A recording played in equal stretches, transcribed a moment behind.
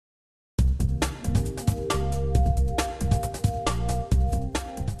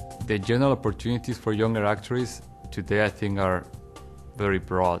The general opportunities for younger actuaries today, I think, are very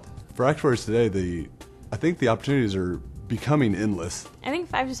broad. For actuaries today, I think the opportunities are becoming endless. I think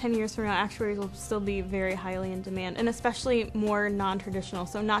 5 to 10 years from now, actuaries will still be very highly in demand, and especially more non-traditional,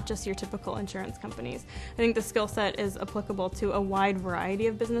 so not just your typical insurance companies. I think the skill set is applicable to a wide variety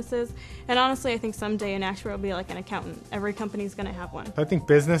of businesses, and honestly, I think someday an actuary will be like an accountant. Every company's going to have one. I think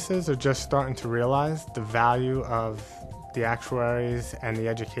businesses are just starting to realize the value of the actuaries and the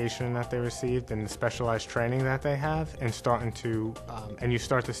education that they received and the specialized training that they have, and you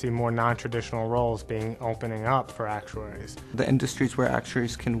start to see more non-traditional roles opening up for actuaries. The industries where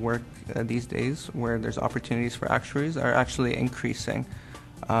actuaries can work these days, where there's opportunities for actuaries, are actually increasing.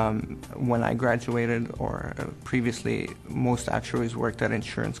 When I graduated, or previously, most actuaries worked at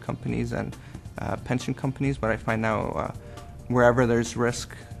insurance companies and pension companies, but I find now wherever there's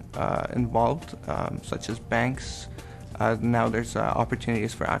risk involved, such as banks, now there's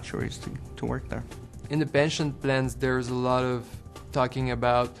opportunities for actuaries to work there. In the pension plans, there's a lot of talking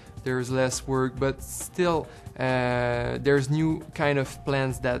about there's less work, but still there's new kind of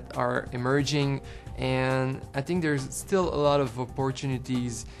plans that are emerging, and I think there's still a lot of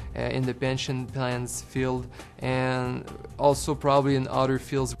opportunities in the pension plans field, and also probably in other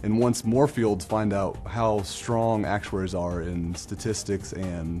fields. And once more fields find out how strong actuaries are in statistics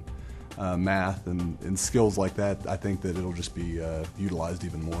and math and skills like that, I think that it'll just be utilized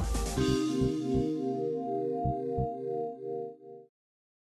even more.